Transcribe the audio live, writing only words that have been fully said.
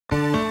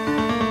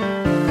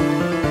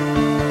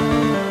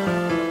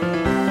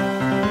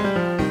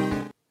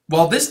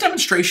While this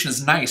demonstration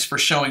is nice for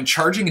showing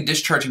charging and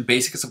discharging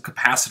basics of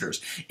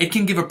capacitors, it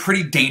can give a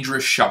pretty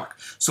dangerous shock.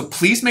 So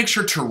please make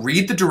sure to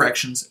read the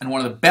directions, and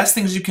one of the best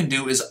things you can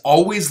do is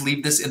always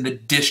leave this in the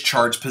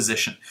discharge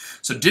position.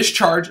 So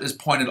discharge is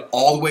pointed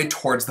all the way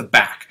towards the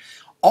back.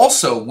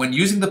 Also, when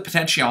using the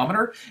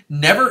potentiometer,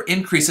 never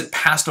increase it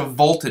past a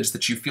voltage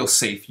that you feel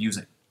safe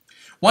using.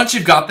 Once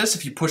you've got this,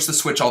 if you push the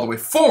switch all the way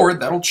forward,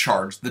 that'll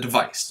charge the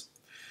device.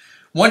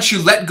 Once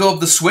you let go of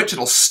the switch,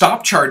 it'll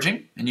stop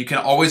charging, and you can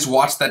always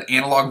watch that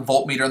analog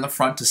voltmeter on the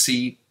front to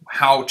see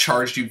how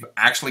charged you've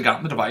actually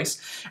gotten the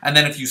device. And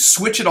then if you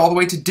switch it all the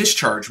way to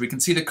discharge, we can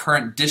see the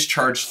current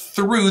discharge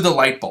through the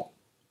light bulb.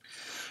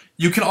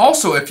 You can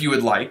also, if you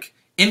would like,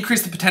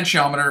 increase the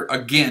potentiometer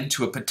again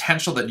to a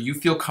potential that you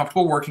feel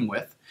comfortable working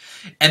with,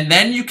 and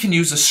then you can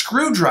use a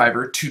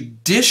screwdriver to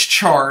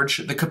discharge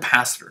the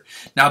capacitor.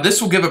 Now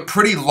this will give a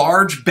pretty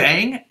large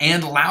bang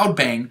and loud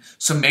bang,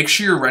 so make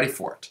sure you're ready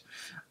for it.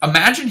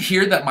 Imagine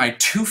here that my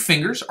two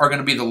fingers are going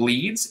to be the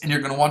leads, and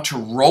you're going to want to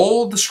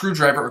roll the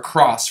screwdriver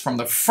across from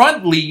the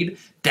front lead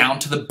down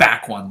to the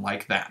back one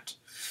like that.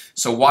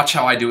 So watch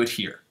how I do it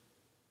here.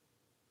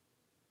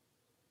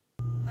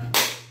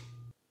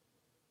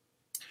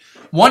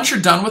 Once you're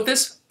done with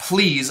this,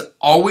 please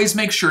always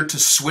make sure to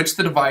switch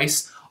the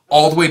device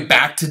all the way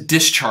back to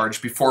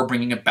discharge before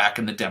bringing it back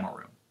in the demo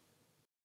room.